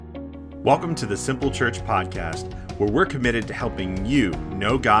Welcome to the Simple Church Podcast, where we're committed to helping you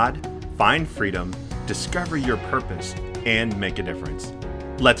know God, find freedom, discover your purpose, and make a difference.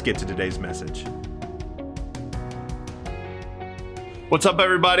 Let's get to today's message. What's up,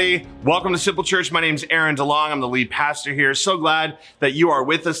 everybody? Welcome to Simple Church. My name's Aaron DeLong. I'm the lead pastor here. So glad that you are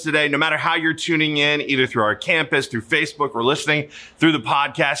with us today. No matter how you're tuning in, either through our campus, through Facebook, or listening through the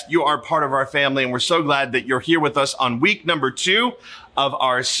podcast, you are part of our family, and we're so glad that you're here with us on week number 2 of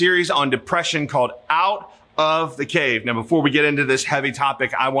our series on depression called Out of the Cave. Now, before we get into this heavy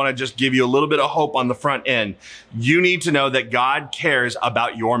topic, I want to just give you a little bit of hope on the front end. You need to know that God cares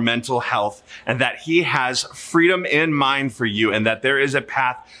about your mental health and that He has freedom in mind for you and that there is a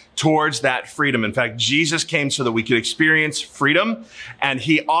path towards that freedom. In fact, Jesus came so that we could experience freedom, and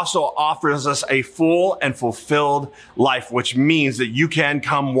He also offers us a full and fulfilled life, which means that you can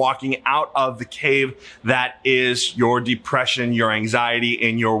come walking out of the cave that is your depression, your anxiety,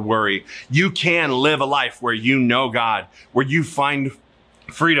 and your worry. You can live a life where you know God, where you find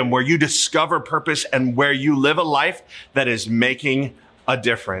freedom, where you discover purpose, and where you live a life that is making a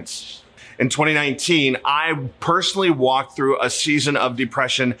difference. In 2019, I personally walked through a season of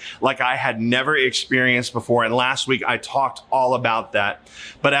depression like I had never experienced before. And last week, I talked all about that.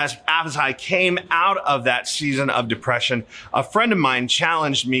 But as I came out of that season of depression, a friend of mine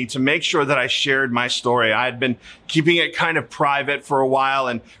challenged me to make sure that I shared my story. I had been keeping it kind of private for a while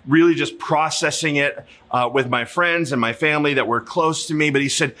and really just processing it with my friends and my family that were close to me. But he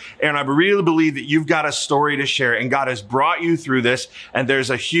said, Aaron, I really believe that you've got a story to share, and God has brought you through this, and there's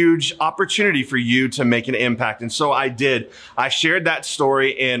a huge opportunity for you to make an impact. And so I did. I shared that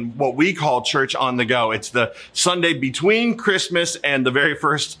story in what we call Church on the Go. It's the Sunday between Christmas and the very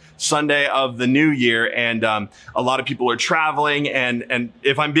first Sunday of the new year. And a lot of people are traveling. And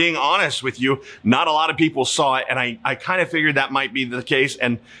if I'm being honest with you, not a lot of people saw it. And I kind of figured that might be the case.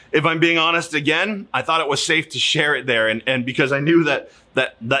 And if I'm being honest again, I thought it was safe to share it there. And because I knew that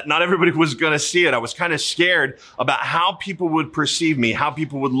not everybody was going to see it, I was kind of scared about how people would perceive me, how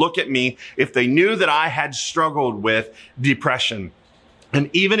people would look at me if they knew that I had struggled with depression. And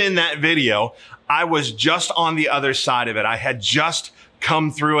even in that video, I was just on the other side of it. I had just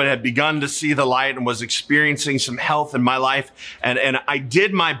come through and had begun to see the light and was experiencing some health in my life. And I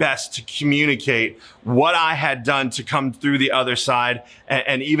did my best to communicate what I had done to come through the other side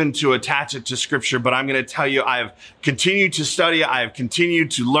and even to attach it to scripture. But I'm going to tell you, I have continued to study. I have continued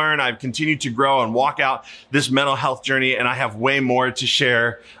to learn. I've continued to grow and walk out this mental health journey. And I have way more to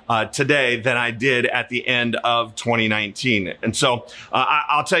share today than I did at the end of 2019. And so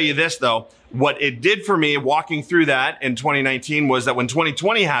I'll tell you this, though. What it did for me walking through that in 2019 was that when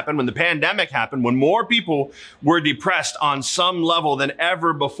 2020 happened, when the pandemic happened, when more people were depressed on some level than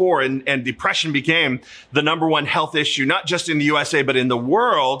ever before, and depression became the number one health issue, not just in the USA, but in the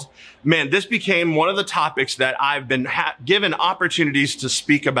world, man, this became one of the topics that I've been given opportunities to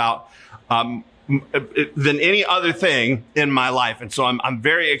speak about than any other thing in my life. And so I'm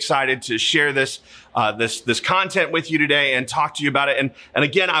very excited to share this content with you today and talk to you about it. And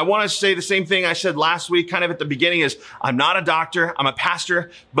again, I want to say the same thing I said last week, kind of at the beginning, is I'm not a doctor, I'm a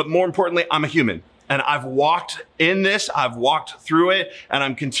pastor, but more importantly, I'm a human. And I've walked in this, I've walked through it, and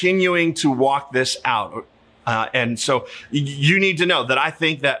I'm continuing to walk this out. And so you need to know that I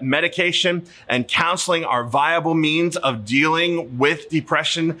think that medication and counseling are viable means of dealing with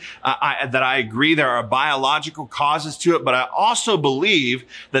depression. That I agree there are biological causes to it, but I also believe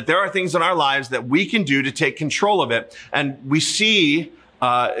that there are things in our lives that we can do to take control of it. And we see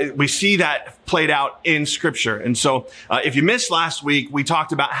that played out in scripture. And so if you missed last week, we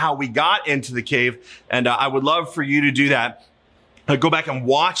talked about how we got into the cave, and I would love for you to do that. Go back and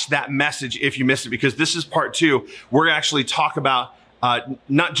watch that message if you missed it, because this is part 2. We're going to actually talk about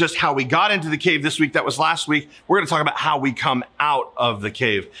not just how we got into the cave this week, that was last week. We're going to talk about how we come out of the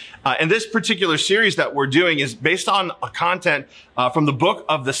cave. And this particular series that we're doing is based on a content from the book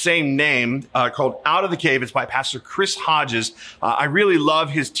of the same name called Out of the Cave. It's by Pastor Chris Hodges. I really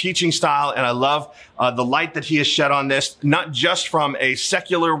love his teaching style, and I love the light that he has shed on this, not just from a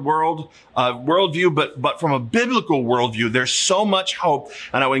secular worldview, but from a biblical worldview. There's so much hope.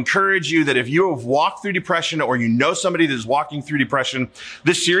 And I would encourage you that if you have walked through depression or you know somebody that is walking through depression,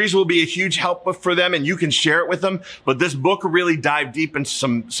 this series will be a huge help for them, and you can share it with them. But this book will really dive deep into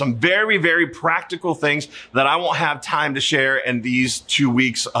some very, very practical things that I won't have time to share in these 2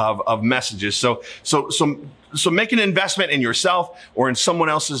 weeks of messages. So make an investment in yourself or in someone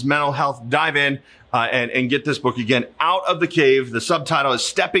else's mental health. Dive in and get this book again, Out of the Cave. The subtitle is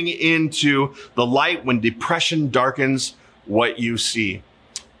Stepping into the Light When Depression Darkens What You See.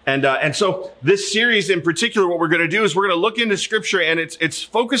 And so this series in particular, what we're going to do is we're going to look into scripture, and it's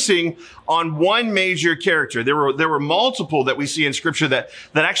focusing on one major character. There were multiple that we see in scripture that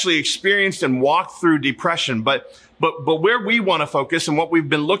actually experienced and walked through depression. But where we want to focus and what we've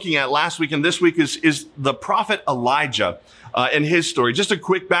been looking at last week and this week is the prophet Elijah, and his story. Just a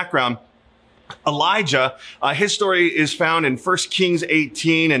quick background. Elijah, his story is found in 1 Kings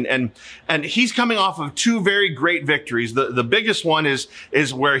 18, and he's coming off of two very great victories. The biggest one is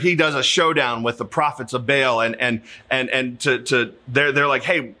where he does a showdown with the prophets of Baal, and they're like,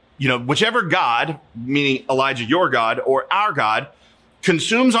 hey, whichever God, meaning Elijah, your God, or our God,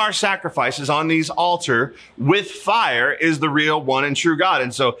 consumes our sacrifices on these altar with fire is the real one and true God.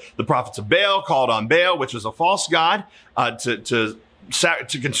 And so the prophets of Baal called on Baal, which was a false god,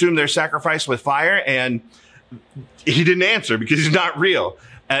 to consume their sacrifice with fire, and he didn't answer because he's not real.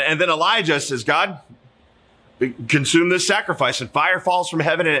 And then Elijah says, God, consume this sacrifice, and fire falls from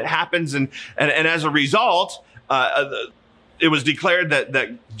heaven, and it happens. And as a result, it was declared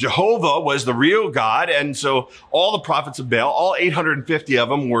that Jehovah was the real God. And so all the prophets of Baal, all 850 of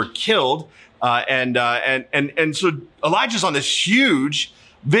them, were killed. And so Elijah's on this huge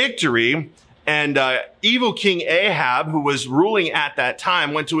victory. And evil King Ahab, who was ruling at that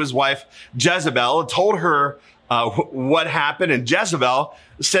time, went to his wife Jezebel and told her what happened. And Jezebel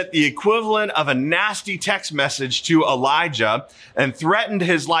sent the equivalent of a nasty text message to Elijah and threatened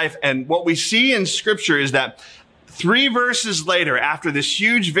his life. And what we see in scripture is that 3 verses later, after this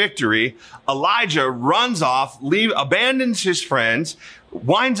huge victory, Elijah runs off, abandons his friends,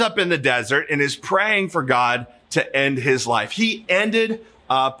 winds up in the desert, and is praying for God to end his life. He ended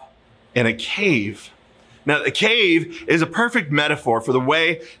up in a cave. Now, the cave is a perfect metaphor for the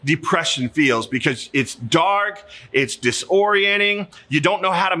way depression feels, because it's dark, it's disorienting, you don't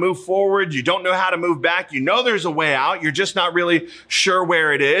know how to move forward, you don't know how to move back, you know there's a way out, you're just not really sure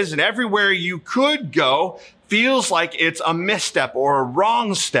where it is, and everywhere you could go feels like it's a misstep or a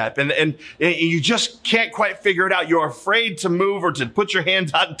wrong step, and you just can't quite figure it out. You're afraid to move or to put your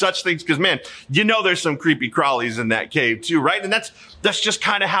hands out and touch things because, man, there's some creepy crawlies in that cave too, right? And that's just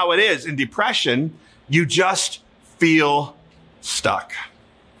kind of how it is. In depression, you just feel stuck.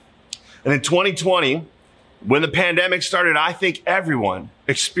 And in 2020, when the pandemic started, I think everyone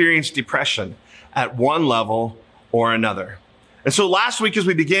experienced depression at one level or another. And so last week, as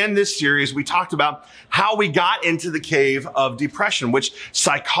we began this series, we talked about how we got into the cave of depression, which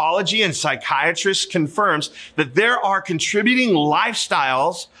psychology and psychiatrists confirms that there are contributing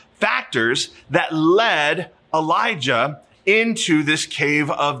lifestyles, factors that led Elijah into this cave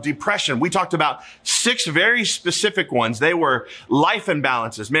of depression. We talked about 6 very specific ones. They were life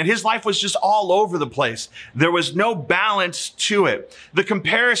imbalances. Man, his life was just all over the place. There was no balance to it. The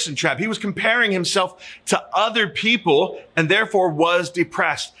comparison trap. He was comparing himself to other people and therefore was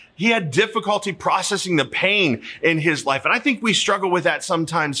depressed. He had difficulty processing the pain in his life. And I think we struggle with that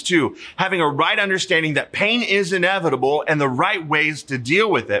sometimes too, having a right understanding that pain is inevitable and the right ways to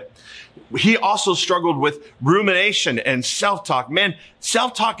deal with it. He also struggled with rumination and self-talk. Man,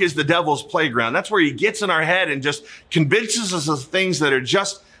 self-talk is the devil's playground. That's where he gets in our head and just convinces us of things that are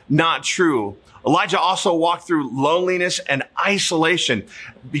just not true. Elijah also walked through loneliness and isolation,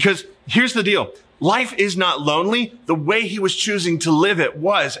 because here's the deal. Life is not lonely. The way he was choosing to live it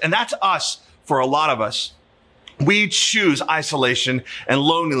was, and that's us for a lot of us. We choose isolation and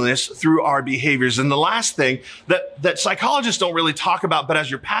loneliness through our behaviors. And the last thing that psychologists don't really talk about, but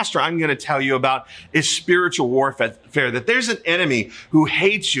as your pastor, I'm going to tell you about, is spiritual warfare. That there's an enemy who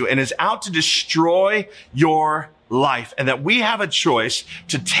hates you and is out to destroy your life. And that we have a choice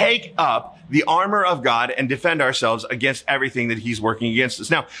to take up the armor of God and defend ourselves against everything that he's working against us.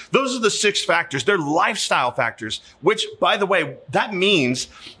 Now, those are the 6 factors. They're lifestyle factors, which, by the way, that means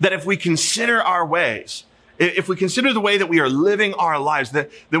that if we consider our ways, if we consider the way that we are living our lives,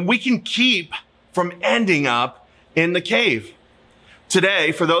 then we can keep from ending up in the cave.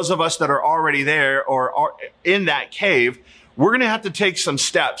 Today, for those of us that are already there or are in that cave, we're going to have to take some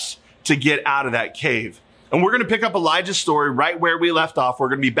steps to get out of that cave. And we're going to pick up Elijah's story right where we left off. We're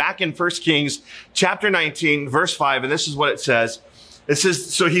going to be back in 1 Kings chapter 19, verse 5. And this is what it says. It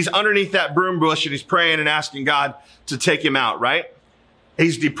says, so he's underneath that broom bush and he's praying and asking God to take him out, right?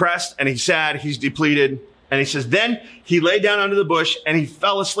 He's depressed and he's sad. He's depleted. And he says, then he lay down under the bush and he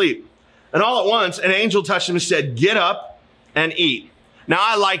fell asleep. And all at once, an angel touched him and said, get up and eat. Now,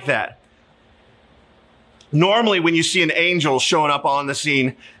 I like that. Normally, when you see an angel showing up on the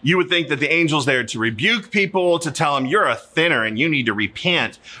scene, you would think that the angel's there to rebuke people, to tell them you're a sinner and you need to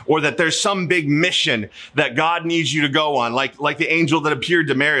repent, or that there's some big mission that God needs you to go on, like the angel that appeared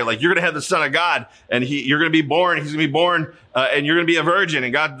to Mary, like you're going to have the Son of God and you're going to be born. He's going to be born and you're going to be a virgin,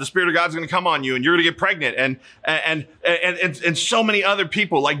 and the Spirit of God's going to come on you, and you're going to get pregnant, and so many other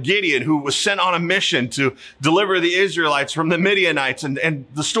people like Gideon, who was sent on a mission to deliver the Israelites from the Midianites, and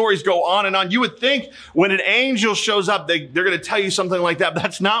the stories go on and on. You would think when an angel shows up, they're going to tell you something like that, but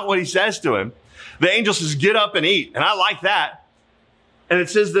that's not what he says to him. The angel says, "Get up and eat," and I like that. And it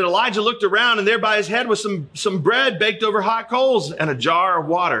says that Elijah looked around, and there by his head was some bread baked over hot coals and a jar of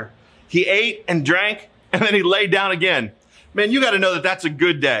water. He ate and drank, and then he laid down again. Man, you got to know that that's a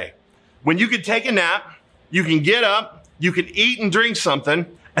good day. When you can take a nap, you can get up, you can eat and drink something,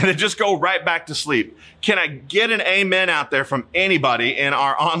 and then just go right back to sleep. Can I get an amen out there from anybody in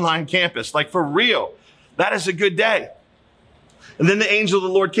our online campus? Like, for real, that is a good day. And then the angel of the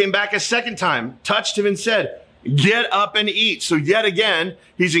Lord came back a second time, touched him and said, "Get up and eat." So yet again,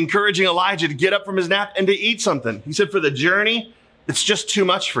 he's encouraging Elijah to get up from his nap and to eat something. He said, "For the journey, it's just too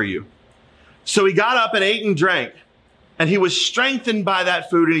much for you." So he got up and ate and drank, and he was strengthened by that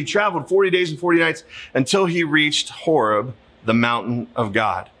food, and he traveled 40 days and 40 nights until he reached Horeb, the mountain of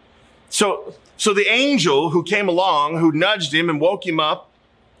God. So the angel who came along, who nudged him and woke him up,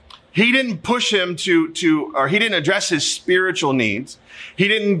 he didn't push him or he didn't address his spiritual needs. He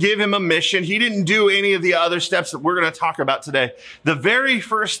didn't give him a mission. He didn't do any of the other steps that we're going to talk about today. The very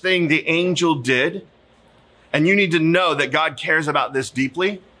first thing the angel did, and you need to know that God cares about this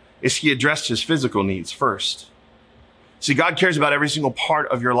deeply, is he addressed his physical needs first. See, God cares about every single part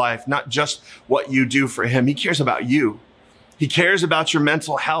of your life, not just what you do for him. He cares about you. He cares about your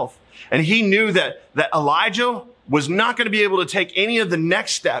mental health. And he knew that Elijah was not going to be able to take any of the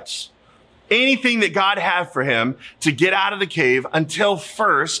next steps, anything that God had for him to get out of the cave until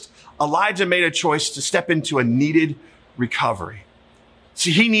first Elijah made a choice to step into a needed recovery.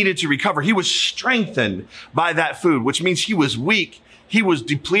 See, he needed to recover. He was strengthened by that food, which means he was weak. He was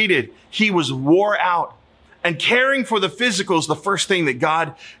depleted. He was wore out. And caring for the physical is the first thing that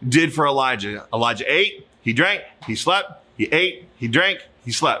God did for Elijah. Elijah ate, he drank, he slept, he ate, he drank,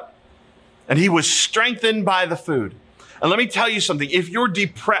 he slept. And he was strengthened by the food. And let me tell you something. If you're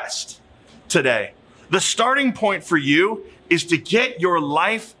depressed today, the starting point for you is to get your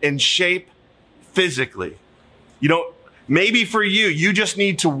life in shape physically. You know, maybe for you, you just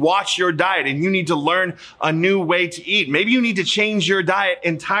need to watch your diet and you need to learn a new way to eat. Maybe you need to change your diet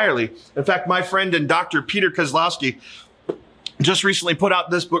entirely. In fact, my friend and Dr. Peter Kozlowski just recently put out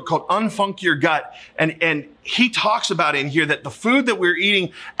this book called Unfunk Your Gut. And he talks about in here that the food that we're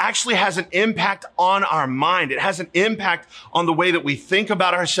eating actually has an impact on our mind. It has an impact on the way that we think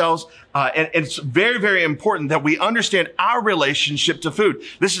about ourselves. And it's very, very important that we understand our relationship to food.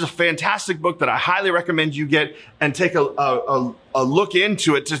 This is a fantastic book that I highly recommend you get and take a look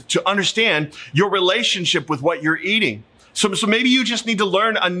into it to understand your relationship with what you're eating. So maybe you just need to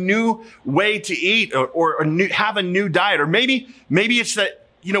learn a new way to eat or have a new diet. Or maybe it's that,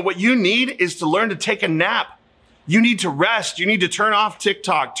 you know, what you need is to learn to take a nap. You need to rest. You need to turn off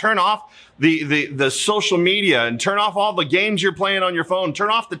TikTok, turn off the social media, and turn off all the games you're playing on your phone.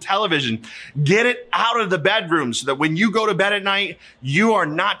 Turn off the television. Get it out of the bedroom so that when you go to bed at night, you are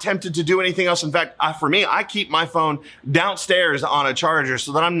not tempted to do anything else. In fact, for me, I keep my phone downstairs on a charger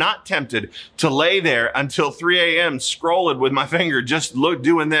so that I'm not tempted to lay there until 3 a.m. scrolling with my finger, just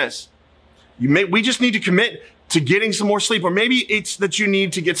doing this. We just need to commit to getting some more sleep. Or maybe it's that you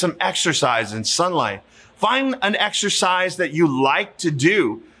need to get some exercise and sunlight. Find an exercise that you like to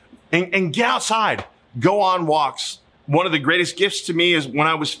do and get outside. Go on walks. One of the greatest gifts to me is when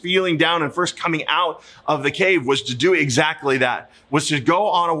I was feeling down and first coming out of the cave was to do exactly that, was to go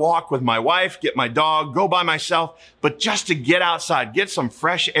on a walk with my wife, get my dog, go by myself, but just to get outside, get some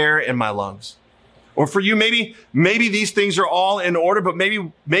fresh air in my lungs. Or for you, maybe these things are all in order, but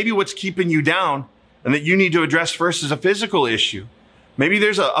maybe what's keeping you down and that you need to address first is a physical issue. Maybe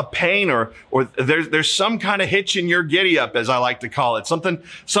there's a pain or there's some kind of hitch in your giddy up, as I like to call it.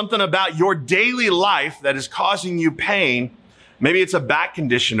 Something about your daily life that is causing you pain. Maybe it's a back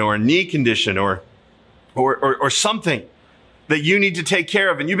condition or a knee condition or something that you need to take care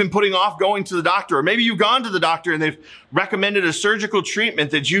of and you've been putting off going to the doctor. Or maybe you've gone to the doctor and they've recommended a surgical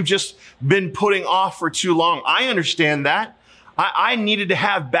treatment that you've just been putting off for too long. I understand that. I needed to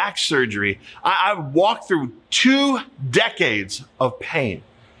have back surgery. I walked through 2 decades of pain,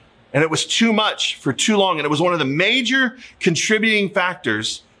 and it was too much for too long. And it was one of the major contributing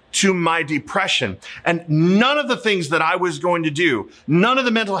factors to my depression. And none of the things that I was going to do, none of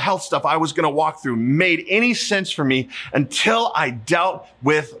the mental health stuff I was going to walk through made any sense for me until I dealt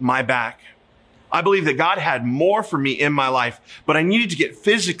with my back. I believe that God had more for me in my life, but I needed to get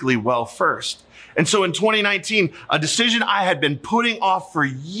physically well first. And so in 2019, a decision I had been putting off for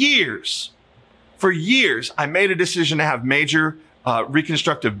years For years, I made a decision to have major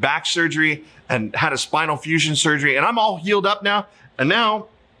reconstructive back surgery and had a spinal fusion surgery, and I'm all healed up now. And now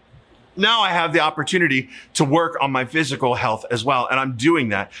I have the opportunity to work on my physical health as well. And I'm doing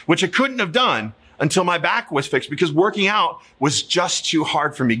that, which I couldn't have done until my back was fixed, because working out was just too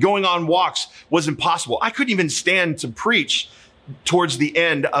hard for me. Going on walks was impossible. I couldn't even stand to preach towards the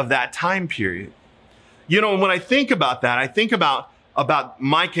end of that time period. You know, when I think about that, I think about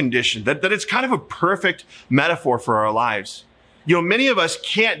my condition, that it's kind of a perfect metaphor for our lives. You know, many of us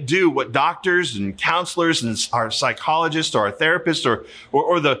can't do what doctors and counselors and our psychologists or our therapists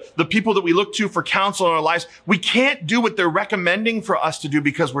or the people that we look to for counsel in our lives, we can't do what they're recommending for us to do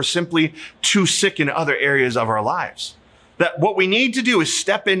because we're simply too sick in other areas of our lives. That what we need to do is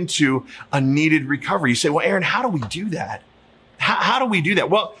step into a needed recovery. You say, well, Aaron, how do we do that? How do we do that?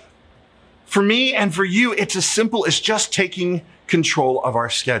 Well, for me and for you, it's as simple as just taking control of our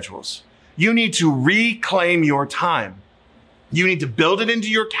schedules. You need to reclaim your time. You need to build it into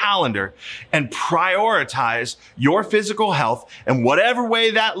your calendar and prioritize your physical health in whatever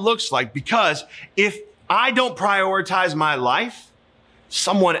way that looks like. Because if I don't prioritize my life,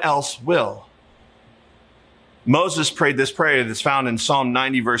 someone else will. Moses prayed this prayer that's found in Psalm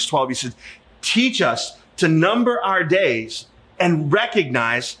 90, verse 12. He said, teach us to number our days and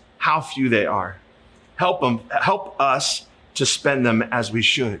recognize how few they are. Help us to spend them as we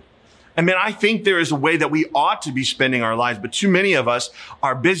should. I mean, I think there is a way that we ought to be spending our lives, but too many of us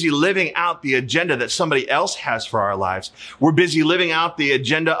are busy living out the agenda that somebody else has for our lives. We're busy living out the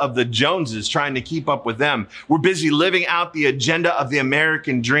agenda of the Joneses, trying to keep up with them. We're busy living out the agenda of the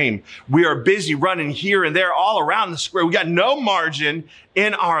American dream. We are busy running here and there all around the square. We got no margin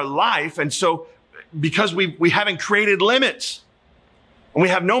in our life. And so because we haven't created limits and we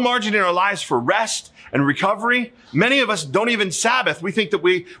have no margin in our lives for rest and recovery, many of us don't even Sabbath. We think that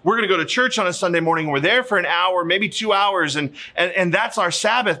we're going to go to church on a Sunday morning. We're there for an hour, maybe 2 hours, and that's our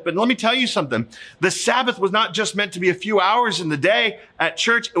Sabbath. But let me tell you something. The Sabbath was not just meant to be a few hours in the day at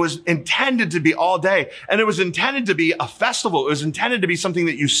church. It was intended to be all day. And it was intended to be a festival. It was intended to be something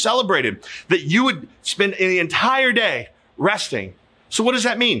that you celebrated, that you would spend the entire day resting. So what does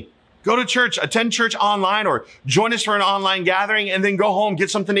that mean? Go to church, attend church online, or join us for an online gathering, and then go home,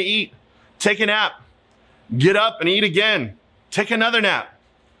 get something to eat, take a nap. Get up and eat again. Take another nap.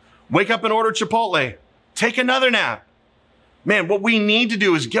 Wake up and order Chipotle. Take another nap. Man, what we need to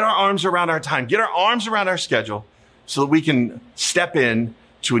do is get our arms around our time, get our arms around our schedule so that we can step in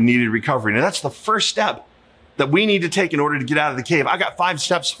to a needed recovery. And that's the first step that we need to take in order to get out of the cave. I got 5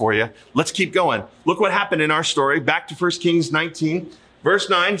 steps for you. Let's keep going. Look what happened in our story. Back to 1 Kings 19, verse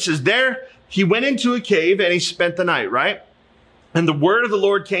 9 says, there he went into a cave and he spent the night, right? And the word of the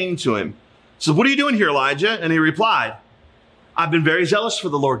Lord came to him. So what are you doing here, Elijah? And he replied, I've been very zealous for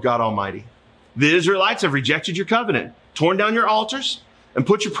the Lord God Almighty. The Israelites have rejected your covenant, torn down your altars, and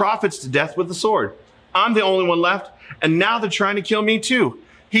put your prophets to death with the sword. I'm the only one left, and now they're trying to kill me too.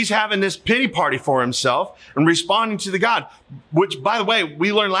 He's having this pity party for himself and responding to the God, which, by the way,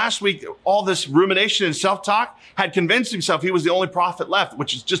 we learned last week, all this rumination and self-talk had convinced himself he was the only prophet left,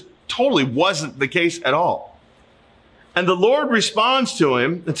 which is just totally wasn't the case at all. And the Lord responds to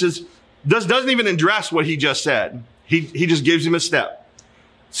him and says, doesn't even address what he just said. He just gives him a step.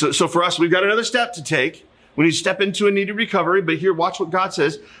 So for us, we've got another step to take. We need to step into a needed recovery. But here, watch what God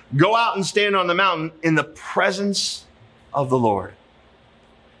says. Go out and stand on the mountain in the presence of the Lord.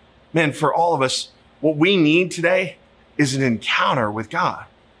 Man, for all of us, what we need today is an encounter with God.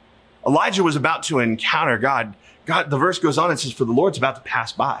 Elijah was about to encounter God. The verse goes on and says, for the Lord's about to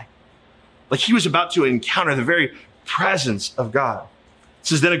pass by. Like he was about to encounter the very presence of God. It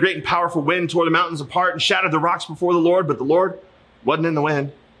says, then a great and powerful wind tore the mountains apart and shattered the rocks before the Lord, but the Lord wasn't in the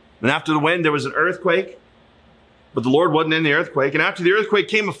wind. And after the wind, there was an earthquake, but the Lord wasn't in the earthquake. And after the earthquake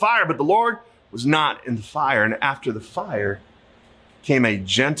came a fire, but the Lord was not in the fire. And after the fire came a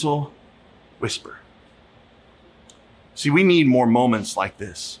gentle whisper. See, we need more moments like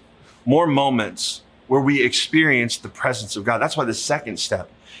this, more moments where we experience the presence of God. That's why the second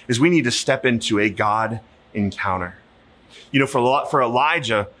step is we need to step into a God encounter. You know, for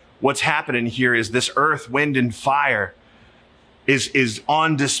Elijah, what's happening here is this earth, wind, and fire is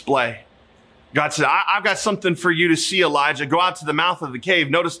on display. God said, I've got something for you to see, Elijah. Go out to the mouth of the cave.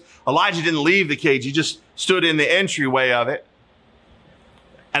 Notice Elijah didn't leave the cave. He just stood in the entryway of it.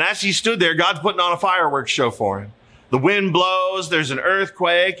 And as he stood there, God's putting on a fireworks show for him. The wind blows, there's an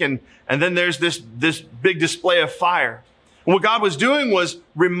earthquake, and then there's this big display of fire. And what God was doing was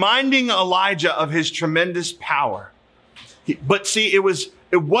reminding Elijah of his tremendous power. But see, it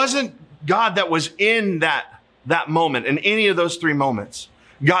wasn't God that was in that moment, in any of those 3 moments.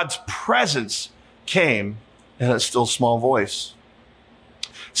 God's presence came in a still small voice.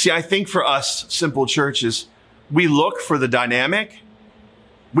 See, I think for us simple churches, we look for the dynamic.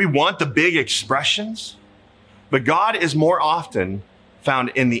 We want the big expressions, but God is more often found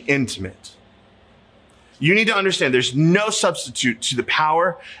in the intimate. You need to understand there's no substitute to the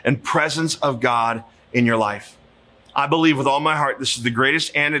power and presence of God in your life. I believe with all my heart, this is the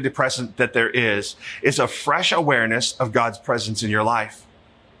greatest antidepressant that there is. It's a fresh awareness of God's presence in your life.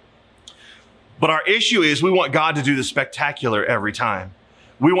 But our issue is we want God to do the spectacular every time.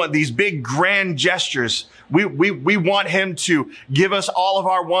 We want these big grand gestures. We want him to give us all of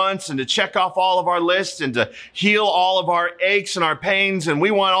our wants and to check off all of our lists and to heal all of our aches and our pains. And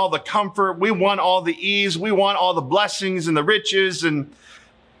we want all the comfort. We want all the ease. We want all the blessings and the riches. And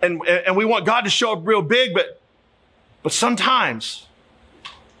we want God to show up real big. But sometimes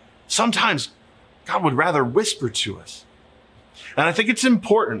God would rather whisper to us. And I think it's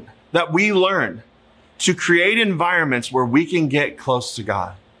important that we learn to create environments where we can get close to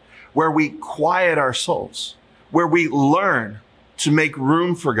God, where we quiet our souls, where we learn to make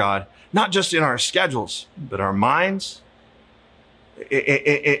room for God, not just in our schedules, but our minds,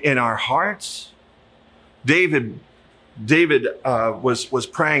 in our hearts. David was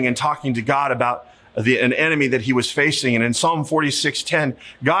praying and talking to God about an enemy that he was facing. And in Psalm 46:10,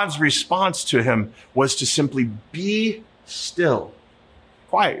 God's response to him was to simply be still.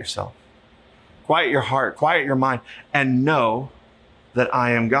 Quiet yourself. Quiet your heart, quiet your mind, and know that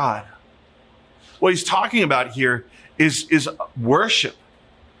I am God. What he's talking about here is worship.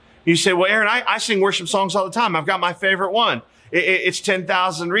 You say, well, Aaron, I sing worship songs all the time. I've got my favorite one. It's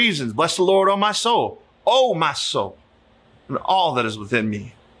 10,000 Reasons. Bless the Lord, oh my soul. Oh, my soul. And all that is within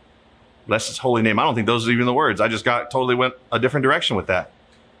me. Bless his holy name. I don't think those are even the words. I just totally went a different direction with that.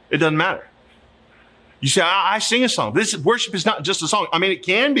 It doesn't matter. You say, I sing a song. Worship is not just a song. I mean, it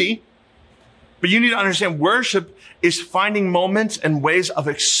can be. But you need to understand worship is finding moments and ways of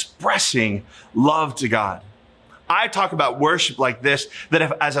expressing love to God. I talk about worship like this,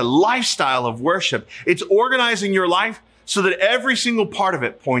 that as a lifestyle of worship, it's organizing your life so that every single part of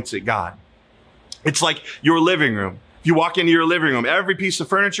it points at God. It's like your living room. If you walk into your living room, every piece of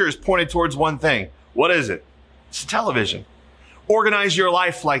furniture is pointed towards one thing. What is it? It's a television. Organize your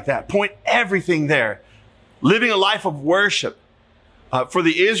life like that. Point everything there. Living a life of worship. For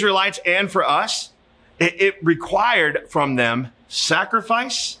the Israelites and for us, it required from them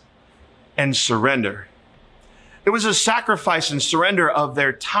sacrifice and surrender. It was a sacrifice and surrender of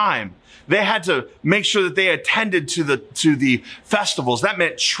their time. They had to make sure that they attended to the festivals. That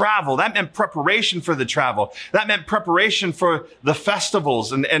meant travel. That meant preparation for the travel. That meant preparation for the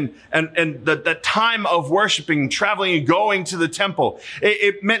festivals and the time of worshiping, traveling and going to the temple.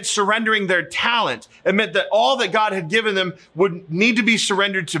 It meant surrendering their talent. It meant that all that God had given them would need to be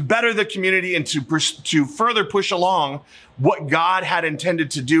surrendered to better the community and to further push along what God had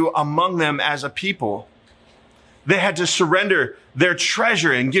intended to do among them as a people. They had to surrender their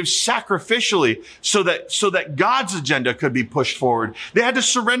treasure and give sacrificially so that God's agenda could be pushed forward. They had to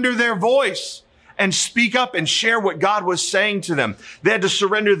surrender their voice and speak up and share what God was saying to them. They had to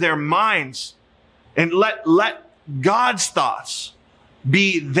surrender their minds and let God's thoughts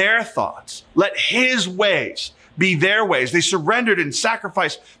be their thoughts. Let his ways be their ways. They surrendered and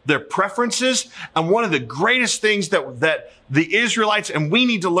sacrificed their preferences. And one of the greatest things that the Israelites, and we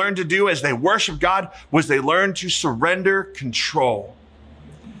need to learn to do as they worship God, was they learned to surrender control.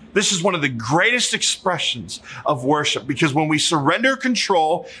 This is one of the greatest expressions of worship, because when we surrender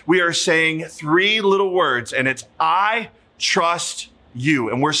control, we are saying three little words, and it's, I trust you.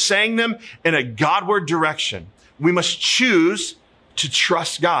 And we're saying them in a Godward direction. We must choose to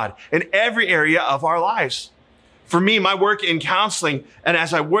trust God in every area of our lives. For me, my work in counseling, and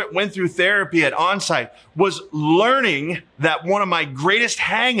as I went through therapy at Onsite, was learning that one of my greatest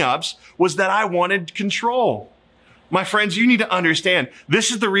hang-ups was that I wanted control. My friends, you need to understand,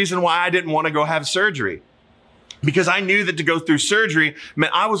 this is the reason why I didn't want to go have surgery. Because I knew that to go through surgery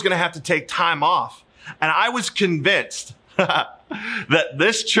meant I was going to have to take time off. And I was convinced that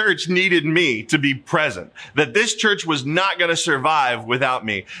this church needed me to be present, that this church was not going to survive without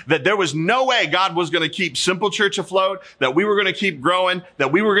me, that there was no way God was going to keep Simple Church afloat, that we were going to keep growing,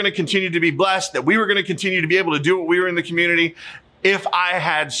 that we were going to continue to be blessed, that we were going to continue to be able to do what we were in the community if I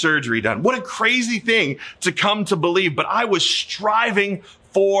had surgery done. What a crazy thing to come to believe, but I was striving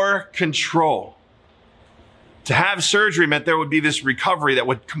for control. To have surgery meant there would be this recovery that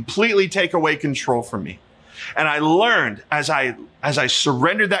would completely take away control from me. And I learned as I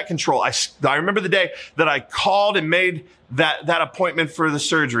surrendered that control, I remember the day that I called and made that appointment for the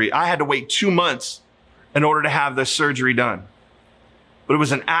surgery. I had to wait 2 months in order to have the surgery done. but it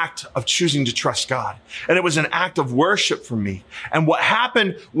was an act of choosing to trust God. And it was an act of worship for me. And what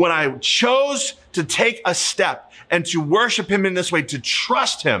happened when I chose to take a step and to worship him in this way, to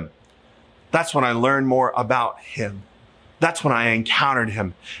trust him, that's when I learned more about him. That's when I encountered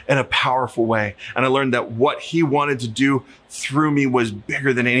him in a powerful way. And I learned that what he wanted to do through me was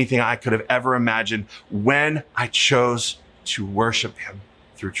bigger than anything I could have ever imagined when I chose to worship him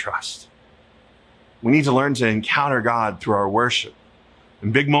through trust. We need to learn to encounter God through our worship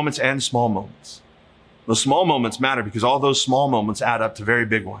in big moments and small moments. Those small moments matter because all those small moments add up to very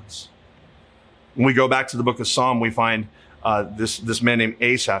big ones. When we go back to the book of Psalm, we find this man named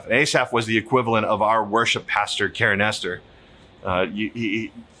Asaph. And Asaph was the equivalent of our worship pastor, Karen Esther.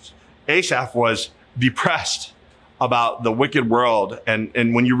 Asaph was depressed about the wicked world.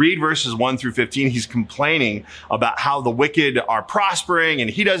 And when you read verses 1 through 15, he's complaining about how the wicked are prospering and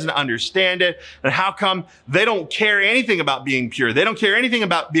he doesn't understand it. And how come they don't care anything about being pure? They don't care anything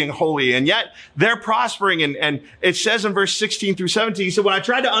about being holy. And yet they're prospering. And it says in verse 16 through 17, he said, when I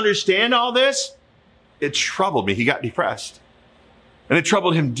tried to understand all this, it troubled me. He got depressed. And it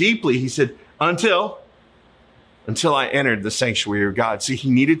troubled him deeply. He said, until I entered the sanctuary of God. See, he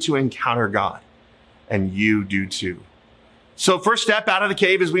needed to encounter God. And you do too. So first step out of the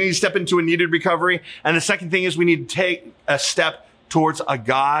cave is we need to step into a needed recovery. And the second thing is we need to take a step towards a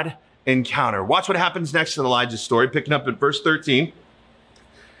God encounter. Watch what happens next in Elijah's story, picking up at verse 13.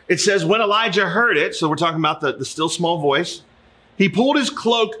 It says, when Elijah heard it, so we're talking about the still small voice, he pulled his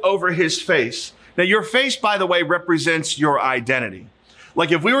cloak over his face. Now your face, by the way, represents your identity.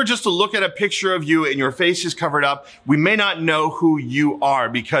 Like if we were just to look at a picture of you and your face is covered up, we may not know who you are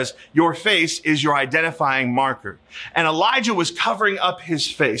because your face is your identifying marker. And Elijah was covering up his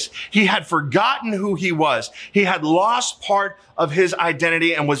face. He had forgotten who he was. He had lost part of his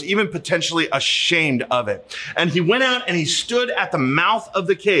identity and was even potentially ashamed of it. And he went out and he stood at the mouth of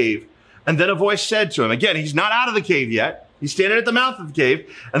the cave. And then a voice said to him, again, he's not out of the cave yet. He's standing at the mouth of the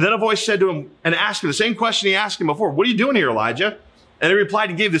cave. And then a voice said to him and asked him the same question he asked him before. What are you doing here, Elijah? And he replied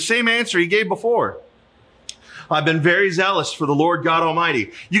and gave the same answer he gave before. I've been very zealous for the Lord God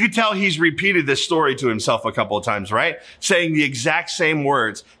Almighty. You can tell he's repeated this story to himself a couple of times, right? Saying the exact same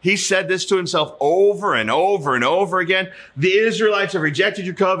words. He said this to himself over and over and over again. The Israelites have rejected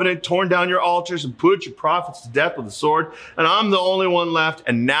your covenant, torn down your altars, and put your prophets to death with the sword. And I'm the only one left.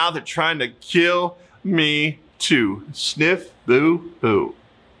 And now they're trying to kill me too. Sniff, boo, hoo.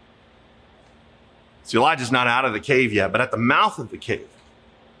 See, Elijah's not out of the cave yet, but at the mouth of the cave.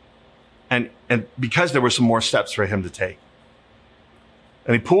 And because there were some more steps for him to take.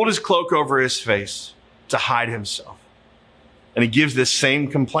 And he pulled his cloak over his face to hide himself. And he gives this same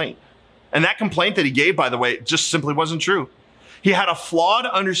complaint. And that complaint that he gave, by the way, just simply wasn't true. He had a flawed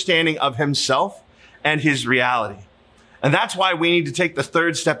understanding of himself and his reality. And that's why we need to take the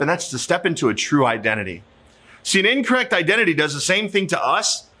third step, and that's to step into a true identity. See, an incorrect identity does the same thing to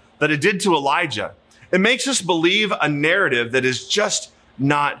us that it did to Elijah. It makes us believe a narrative that is just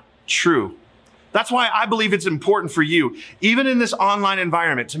not true. That's why I believe it's important for you, even in this online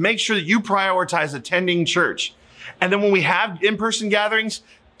environment, to make sure that you prioritize attending church. And then when we have in-person gatherings,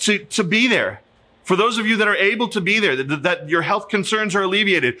 to be there. For those of you that are able to be there, that your health concerns are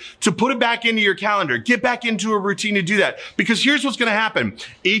alleviated, to put it back into your calendar, get back into a routine to do that. Because here's what's going to happen.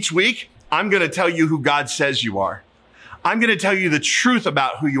 Each week, I'm going to tell you who God says you are. I'm going to tell you the truth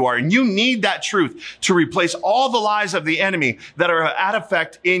about who you are. And you need that truth to replace all the lies of the enemy that are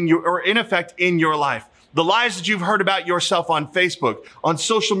in effect in your life. The lies that you've heard about yourself on Facebook, on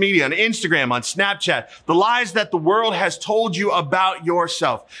social media, on Instagram, on Snapchat, the lies that the world has told you about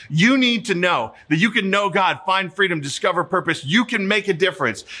yourself. You need to know that you can know God, find freedom, discover purpose. You can make a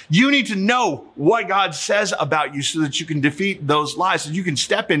difference. You need to know what God says about you so that you can defeat those lies, so you can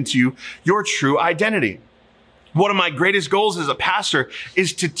step into your true identity. One of my greatest goals as a pastor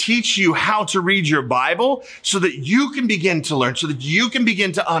is to teach you how to read your Bible so that you can begin to learn, so that you can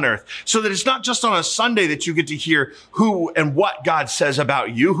begin to unearth, so that it's not just on a Sunday that you get to hear who and what God says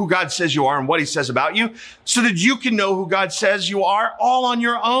about you, who God says you are and what he says about you, so that you can know who God says you are all on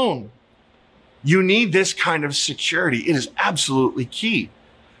your own. You need this kind of security. It is absolutely key.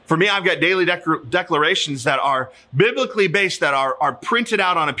 For me, I've got daily declarations that are biblically based, that are printed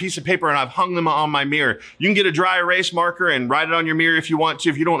out on a piece of paper, and I've hung them on my mirror. You can get a dry erase marker and write it on your mirror if you want to.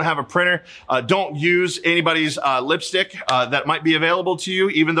 If you don't have a printer, don't use anybody's lipstick that might be available to you,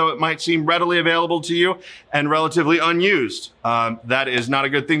 even though it might seem readily available to you and relatively unused. That is not a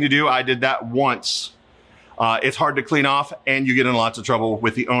good thing to do. I did that once. It's hard to clean off, and you get in lots of trouble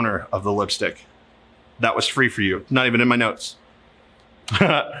with the owner of the lipstick. That was free for you. Not even in my notes.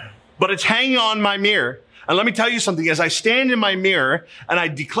 but it's hanging on my mirror. And let me tell you something, as I stand in my mirror and I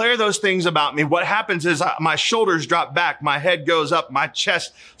declare those things about me, what happens is my shoulders drop back, my head goes up, my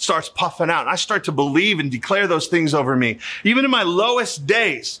chest starts puffing out, and I start to believe and declare those things over me. Even in my lowest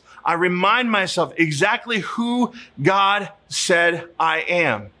days, I remind myself exactly who God said I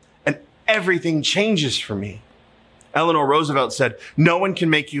am, and everything changes for me. Eleanor Roosevelt said, "No one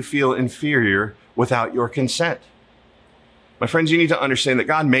can make you feel inferior without your consent." My friends, you need to understand that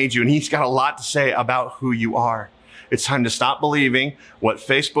God made you and he's got a lot to say about who you are. It's time to stop believing what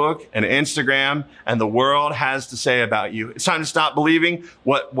Facebook and Instagram and the world has to say about you. It's time to stop believing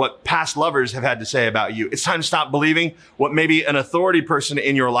what past lovers have had to say about you. It's time to stop believing what maybe an authority person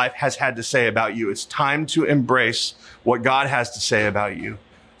in your life has had to say about you. It's time to embrace what God has to say about you.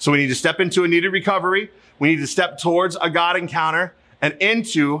 So we need to step into a needed recovery. We need to step towards a God encounter and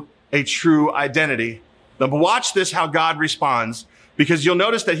into a true identity. But watch this, how God responds, because you'll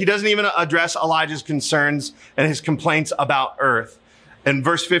notice that he doesn't even address Elijah's concerns and his complaints about earth. In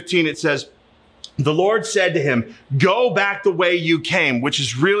verse 15, it says, the Lord said to him, "Go back the way you came," which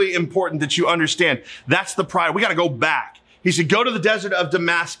is really important that you understand. That's the priority. We got to go back. He said, "Go to the desert of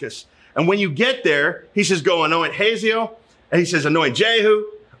Damascus. And when you get there," he says, "go anoint Hazael." And he says, "Anoint Jehu,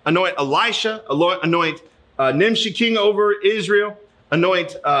 anoint Elisha, anoint Nimshi, king over Israel,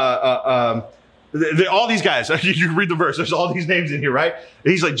 anoint all these guys." You can read the verse. There's all these names in here, right?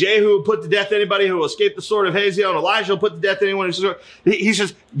 He's like, Jehu will put to death anybody who will escape the sword of Hazael, and Elijah will put to death anyone who's... He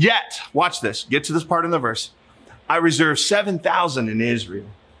says, "Yet," watch this, get to this part in the verse, "I reserve 7,000 in Israel."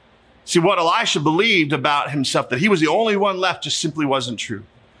 See, what Elisha believed about himself, that he was the only one left, just simply wasn't true.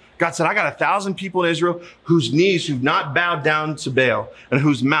 God said, "I got 1,000 people in Israel whose knees have not bowed down to Baal and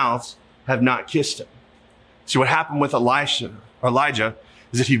whose mouths have not kissed him." See, what happened with Elijah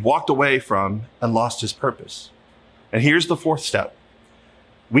is that he walked away from and lost his purpose. And here's the fourth step.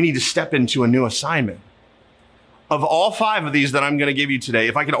 We need to step into a new assignment. Of all 5 of these that I'm going to give you today,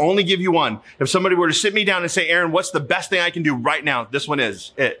 if I could only give you one, if somebody were to sit me down and say, "Aaron, what's the best thing I can do right now?" This one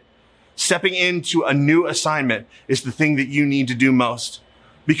is it. Stepping into a new assignment is the thing that you need to do most.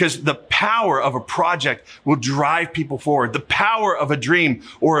 Because the power of a project will drive people forward. The power of a dream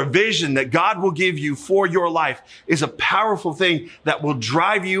or a vision that God will give you for your life is a powerful thing that will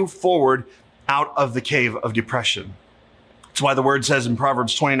drive you forward out of the cave of depression. That's why the word says in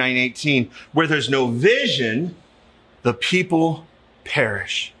Proverbs 29:18, where there's no vision, the people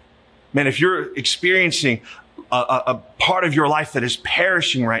perish. Man, if you're experiencing a part of your life that is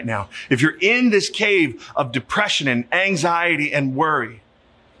perishing right now, if you're in this cave of depression and anxiety and worry,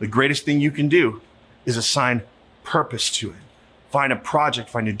 the greatest thing you can do is assign purpose to it. Find a project,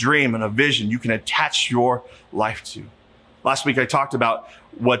 find a dream and a vision you can attach your life to. Last week, I talked about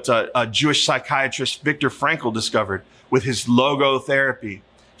what a Jewish psychiatrist, Viktor Frankl, discovered with his logotherapy.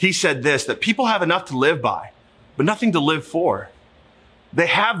 He said this, that people have enough to live by, but nothing to live for. They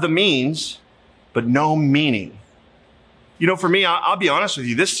have the means, but no meaning. You know, for me, I'll be honest with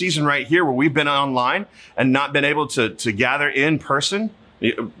you, this season right here where we've been online and not been able to gather in person,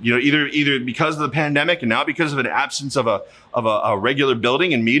 you know, either because of the pandemic and now because of an absence of a regular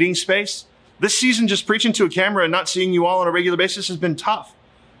building and meeting space, this season just preaching to a camera and not seeing you all on a regular basis has been tough.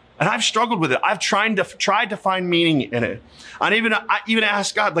 And I've struggled with it. I've tried to find meaning in it. I even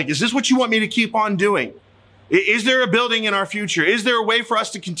asked God, like, is this what you want me to keep on doing? Is there a building in our future? Is there a way for us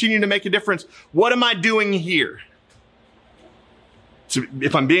to continue to make a difference? What am I doing here? So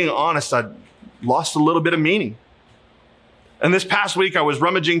if I'm being honest, I lost a little bit of meaning. And this past week, I was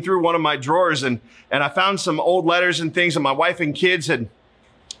rummaging through one of my drawers and I found some old letters and things that my wife and kids had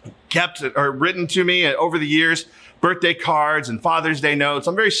kept or written to me over the years, birthday cards and Father's Day notes.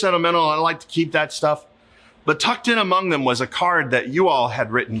 I'm very sentimental. I like to keep that stuff. But tucked in among them was a card that you all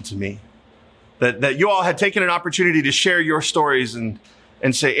had written to me, that you all had taken an opportunity to share your stories and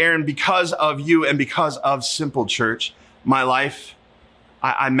say, Aaron, because of you and because of Simple Church, my life,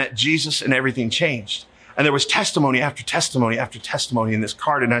 I met Jesus and everything changed. And there was testimony after testimony after testimony in this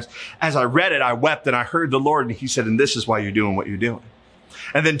card. And as I read it, I wept and I heard the Lord. And he said, and this is why you're doing what you're doing.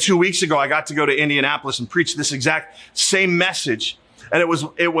 And then 2 weeks ago, I got to go to Indianapolis and preach this exact same message. And it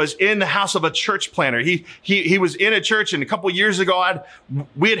was in the house of a church planner. He was in a church, and a couple years ago,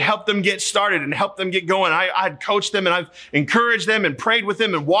 we had helped them get started and helped them get going. I had coached them and I've encouraged them and prayed with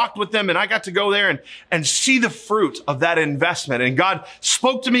them and walked with them. And I got to go there and see the fruit of that investment. And God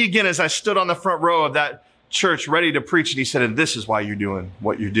spoke to me again as I stood on the front row of that church ready to preach. And he said, and this is why you're doing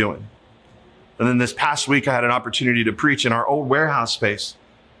what you're doing. And then this past week, I had an opportunity to preach in our old warehouse space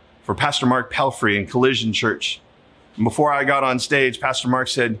for Pastor Mark Pelfrey in Collision Church. And before I got on stage, Pastor Mark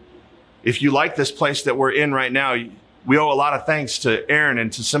said, if you like this place that we're in right now, we owe a lot of thanks to Aaron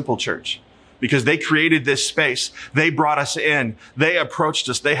and to Simple Church because they created this space. They brought us in. They approached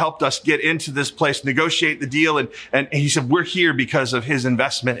us. They helped us get into this place, negotiate the deal. And he said, we're here because of his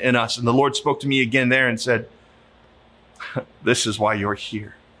investment in us. And the Lord spoke to me again there and said, this is why you're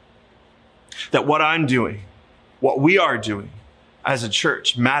here. That what I'm doing, what we are doing as a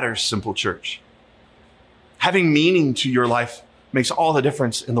church matters, Simple Church. Having meaning to your life makes all the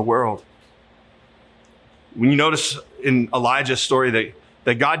difference in the world. When you notice in Elijah's story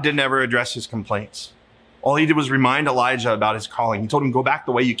that God didn't ever address his complaints. All he did was remind Elijah about his calling. He told him, go back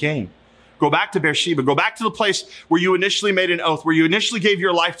the way you came. Go back to Beersheba. Go back to the place where you initially made an oath, where you initially gave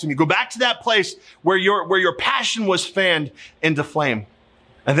your life to me. Go back to that place where your passion was fanned into flame.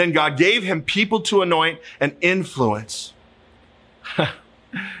 And then God gave him people to anoint and influence.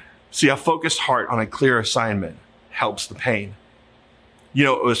 See, a focused heart on a clear assignment helps the pain. You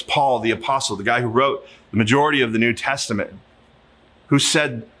know, it was Paul, the apostle, the guy who wrote the majority of the New Testament, who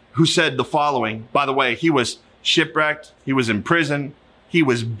said the following. By the way, he was shipwrecked. He was in prison. He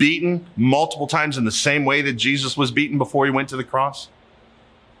was beaten multiple times in the same way that Jesus was beaten before he went to the cross.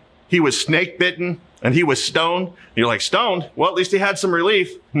 He was snake bitten and he was stoned. You're like, stoned? Well, at least he had some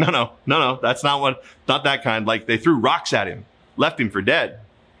relief. No. That's not that kind. Like they threw rocks at him, left him for dead.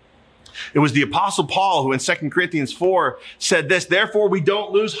 It was the apostle Paul who in 2 Corinthians 4 said this, therefore we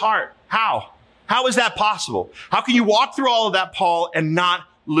don't lose heart. How? How is that possible? How can you walk through all of that, Paul, and not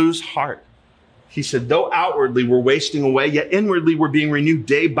lose heart? He said, though outwardly we're wasting away, yet inwardly we're being renewed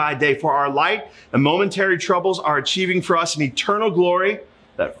day by day. For our light and momentary troubles are achieving for us an eternal glory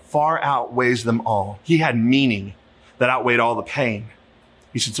that far outweighs them all. He had meaning that outweighed all the pain.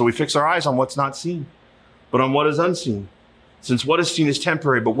 He said, so we fix our eyes on what's not seen, but on what is unseen. Since what is seen is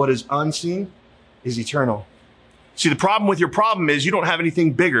temporary, but what is unseen is eternal. See, the problem with your problem is you don't have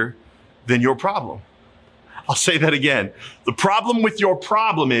anything bigger than your problem. I'll say that again. The problem with your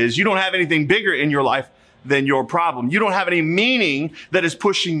problem is you don't have anything bigger in your life than your problem. You don't have any meaning that is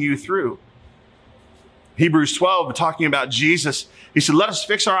pushing you through. Hebrews 12, talking about Jesus, he said, let us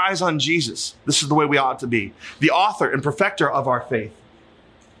fix our eyes on Jesus. This is the way we ought to be. The author and perfecter of our faith,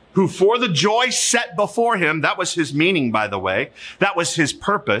 who for the joy set before him, that was his meaning, by the way. That was his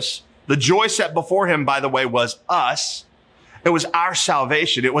purpose. The joy set before him, by the way, was us. It was our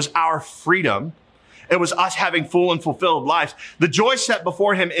salvation. It was our freedom. It was us having full and fulfilled lives. The joy set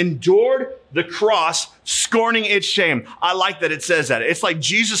before him endured the cross, scorning its shame. I like that it says that. It's like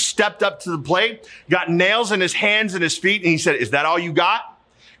Jesus stepped up to the plate, got nails in his hands and his feet, and he said, is that all you got?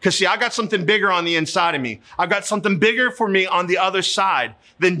 Because see, I got something bigger on the inside of me. I've got something bigger for me on the other side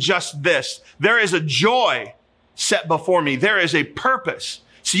than just this. There is a joy set before me. There is a purpose.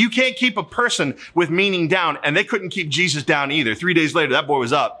 See, you can't keep a person with meaning down, and they couldn't keep Jesus down either. 3 days later, that boy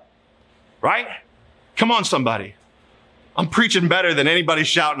was up. Right? Come on, somebody. I'm preaching better than anybody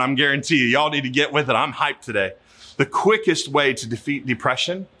shouting, I'm guarantee you. Y'all need to get with it. I'm hyped today. The quickest way to defeat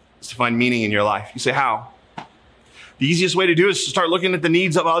depression is to find meaning in your life. You say, how? The easiest way to do it is to start looking at the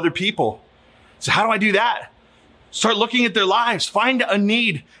needs of other people. So how do I do that? Start looking at their lives. Find a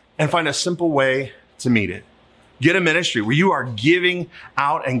need and find a simple way to meet it. Get a ministry where you are giving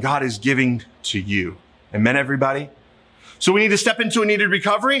out and God is giving to you. Amen, everybody? So we need to step into a needed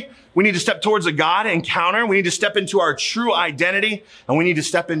recovery. We need to step towards a God encounter. We need to step into our true identity, and we need to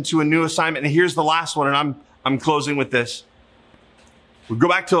step into a new assignment. And here's the last one, and I'm closing with this. We go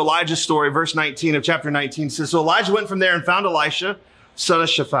back to Elijah's story, verse 19 of chapter 19 says, so Elijah went from there and found Elisha, son of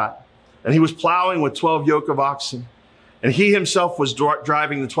Shaphat, and he was plowing with 12 yoke of oxen, and he himself was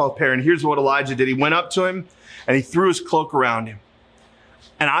driving the 12th pair. And here's what Elijah did. He went up to him, and he threw his cloak around him.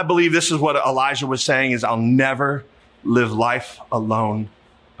 And I believe this is what Elijah was saying is, I'll never live life alone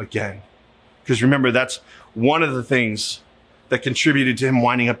again. Because remember, that's one of the things that contributed to him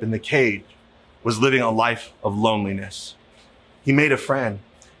winding up in the cage, was living a life of loneliness. He made a friend.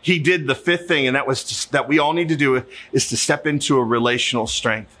 He did the fifth thing, and that we all need to do is to step into a relational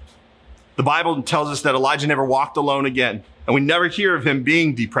strength. The Bible tells us that Elijah never walked alone again, and we never hear of him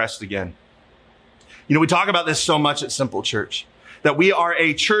being depressed again. You know, we talk about this so much at Simple Church, that we are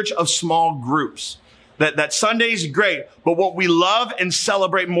a church of small groups. That Sunday's great, but what we love and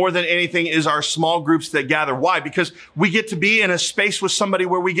celebrate more than anything is our small groups that gather. Why? Because we get to be in a space with somebody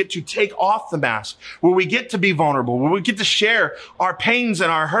where we get to take off the mask, where we get to be vulnerable, where we get to share our pains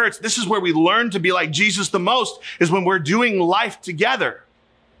and our hurts. This is where we learn to be like Jesus the most, is when we're doing life together.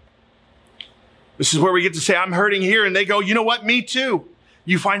 This is where we get to say, I'm hurting here, and they go, you know what? Me too.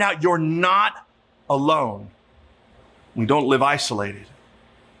 You find out you're not alone. We don't live isolated.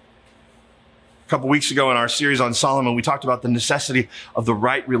 A couple weeks ago in our series on Solomon, we talked about the necessity of the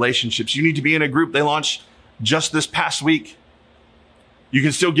right relationships. You need to be in a group. They launched just this past week. You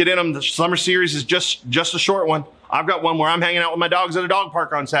can still get in them. The summer series is just a short one. I've got one where I'm hanging out with my dogs at a dog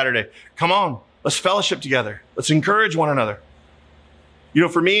park on Saturday. Come on, let's fellowship together. Let's encourage one another. You know,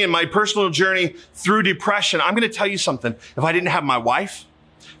 for me in my personal journey through depression, I'm going to tell you something. If I didn't have my wife,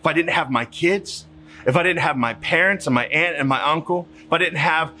 if I didn't have my kids, if I didn't have my parents and my aunt and my uncle, if I didn't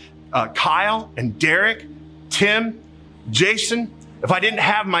have Kyle and Derek, Tim, Jason, if I didn't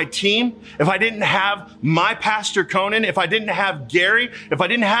have my team, if I didn't have my pastor Conan, if I didn't have Gary, if I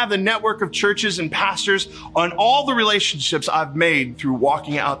didn't have the network of churches and pastors on all the relationships I've made through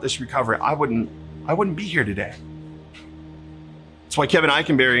walking out this recovery, I wouldn't be here today. That's why Kevin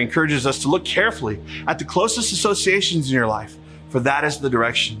Eikenberry encourages us to look carefully at the closest associations in your life, for that is the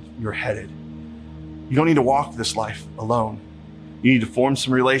direction you're headed. You don't need to walk this life alone. You need to form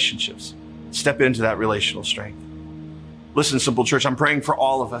some relationships. Step into that relational strength. Listen, Simple Church, I'm praying for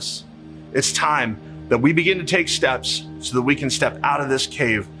all of us. It's time that we begin to take steps so that we can step out of this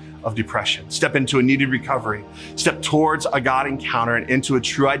cave of depression, step into a needed recovery, step towards a God encounter and into a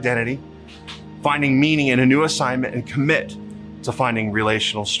true identity, finding meaning in a new assignment, and commit to finding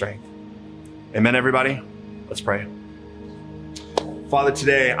relational strength. Amen, everybody? Let's pray. Father,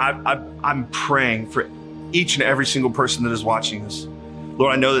 today I'm praying for each and every single person that is watching this.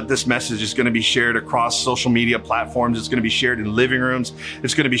 Lord, I know that this message is going to be shared across social media platforms. It's going to be shared in living rooms.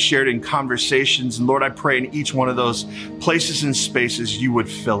 It's going to be shared in conversations. And Lord, I pray in each one of those places and spaces, you would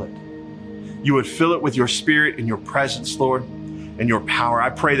fill it. You would fill it with your spirit and your presence, Lord, and your power.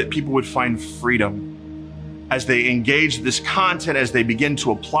 I pray that people would find freedom as they engage this content, as they begin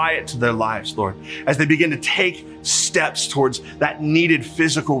to apply it to their lives, Lord, as they begin to take steps towards that needed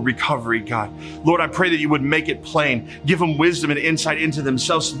physical recovery, God. Lord, I pray that you would make it plain, give them wisdom and insight into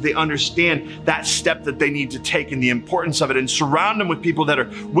themselves so that they understand that step that they need to take and the importance of it, and surround them with people that are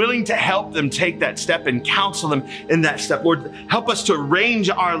willing to help them take that step and counsel them in that step. Lord, help us to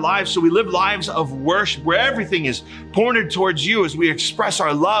arrange our lives so we live lives of worship where everything is pointed towards you as we express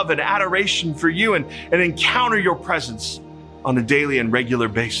our love and adoration for you and encounter your presence on a daily and regular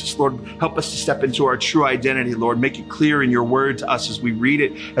basis. Lord, help us to step into our true identity, Lord. Make it clear in your word to us as we read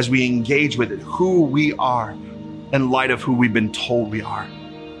it, as we engage with it, who we are in light of who we've been told we are.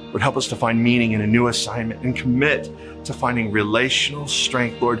 Lord, help us to find meaning in a new assignment and commit to finding relational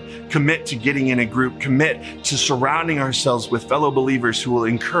strength, Lord. Commit to getting in a group. Commit to surrounding ourselves with fellow believers who will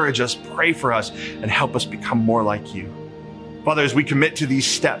encourage us, pray for us, and help us become more like you. Father, as we commit to these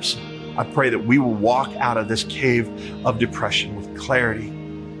steps, I pray that we will walk out of this cave of depression with clarity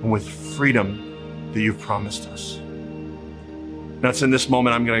and with freedom that you've promised us. Now, it's in this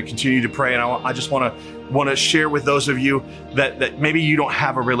moment I'm going to continue to pray, and I just want to share with those of you that maybe you don't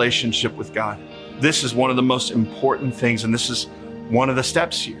have a relationship with God. This is one of the most important things, and this is one of the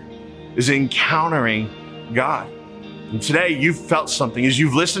steps here, is encountering God. And today you've felt something. As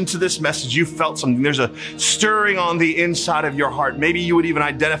you've listened to this message, you've felt something. There's a stirring on the inside of your heart. Maybe you would even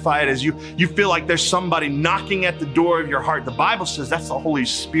identify it as you feel like there's somebody knocking at the door of your heart. The Bible says that's the Holy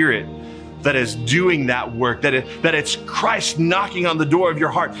Spirit that is doing that work, that it's Christ knocking on the door of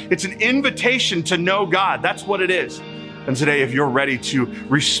your heart. It's an invitation to know God. That's what it is. And today, if you're ready to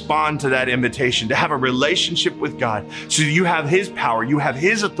respond to that invitation, to have a relationship with God, so you have his power, you have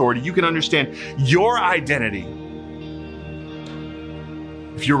his authority, you can understand your identity.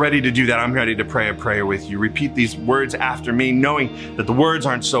 If you're ready to do that, I'm ready to pray a prayer with you. Repeat these words after me, knowing that the words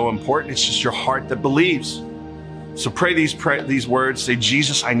aren't so important. It's just your heart that believes. So pray these words. Say,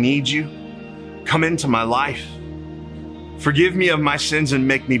 Jesus, I need you. Come into my life. Forgive me of my sins and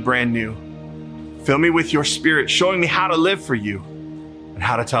make me brand new. Fill me with your spirit, showing me how to live for you and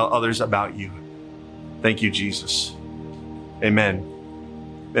how to tell others about you. Thank you, Jesus. Amen.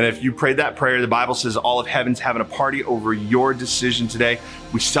 And if you prayed that prayer, the Bible says all of heaven's having a party over your decision today.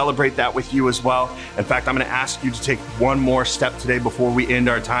 We celebrate that with you as well. In fact, I'm going to ask you to take one more step today before we end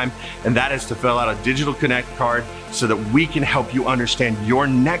our time, and that is to fill out a digital connect card so that we can help you understand your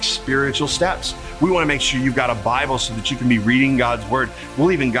next spiritual steps. We want to make sure you've got a Bible so that you can be reading God's word.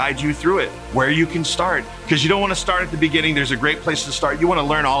 We'll even guide you through it, where you can start, because you don't want to start at the beginning. There's a great place to start. You want to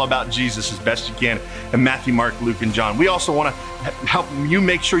learn all about Jesus as best you can in Matthew, Mark, Luke, and John. We also want to help you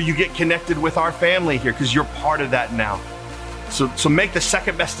make sure you get connected with our family here, because you're part of that now. So make the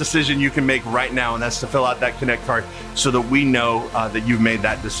second best decision you can make right now, and that's to fill out that connect card so that we know that you've made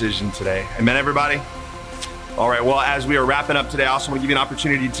that decision today. Amen, everybody? All right, well, as we are wrapping up today, I also want to give you an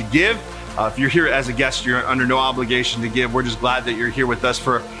opportunity to give. If you're here as a guest, you're under no obligation to give. We're just glad that you're here with us.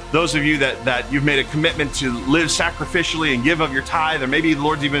 For those of you that you've made a commitment to live sacrificially and give of your tithe, or maybe the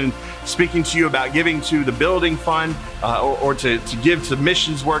Lord's even speaking to you about giving to the building fund or to give to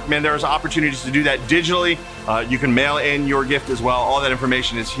missions work, man, there's opportunities to do that digitally. You can mail in your gift as well. All that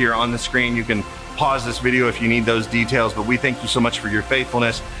information is here on the screen. You can pause this video if you need those details, but we thank you so much for your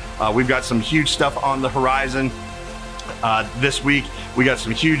faithfulness. We've got some huge stuff on the horizon. This week, we got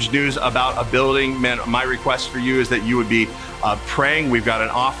some huge news about a building. Man, my request for you is that you would be praying. We've got an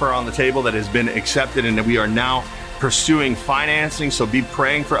offer on the table that has been accepted, and we are now pursuing financing. So be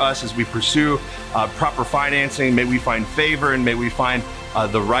praying for us as we pursue proper financing. May we find favor, and may we find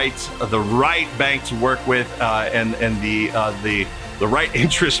the right bank to work with, and the right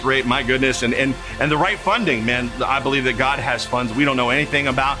interest rate, my goodness, and the right funding, man. I believe that God has funds we don't know anything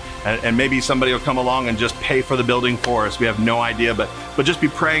about, and maybe somebody will come along and just pay for the building for us. We have no idea, but just be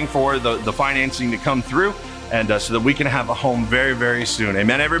praying for the financing to come through, and so that we can have a home very, very soon.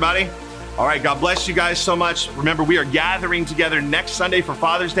 Amen, everybody? All right, God bless you guys so much. Remember, we are gathering together next Sunday for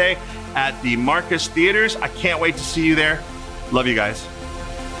Father's Day at the Marcus Theaters. I can't wait to see you there. Love you guys.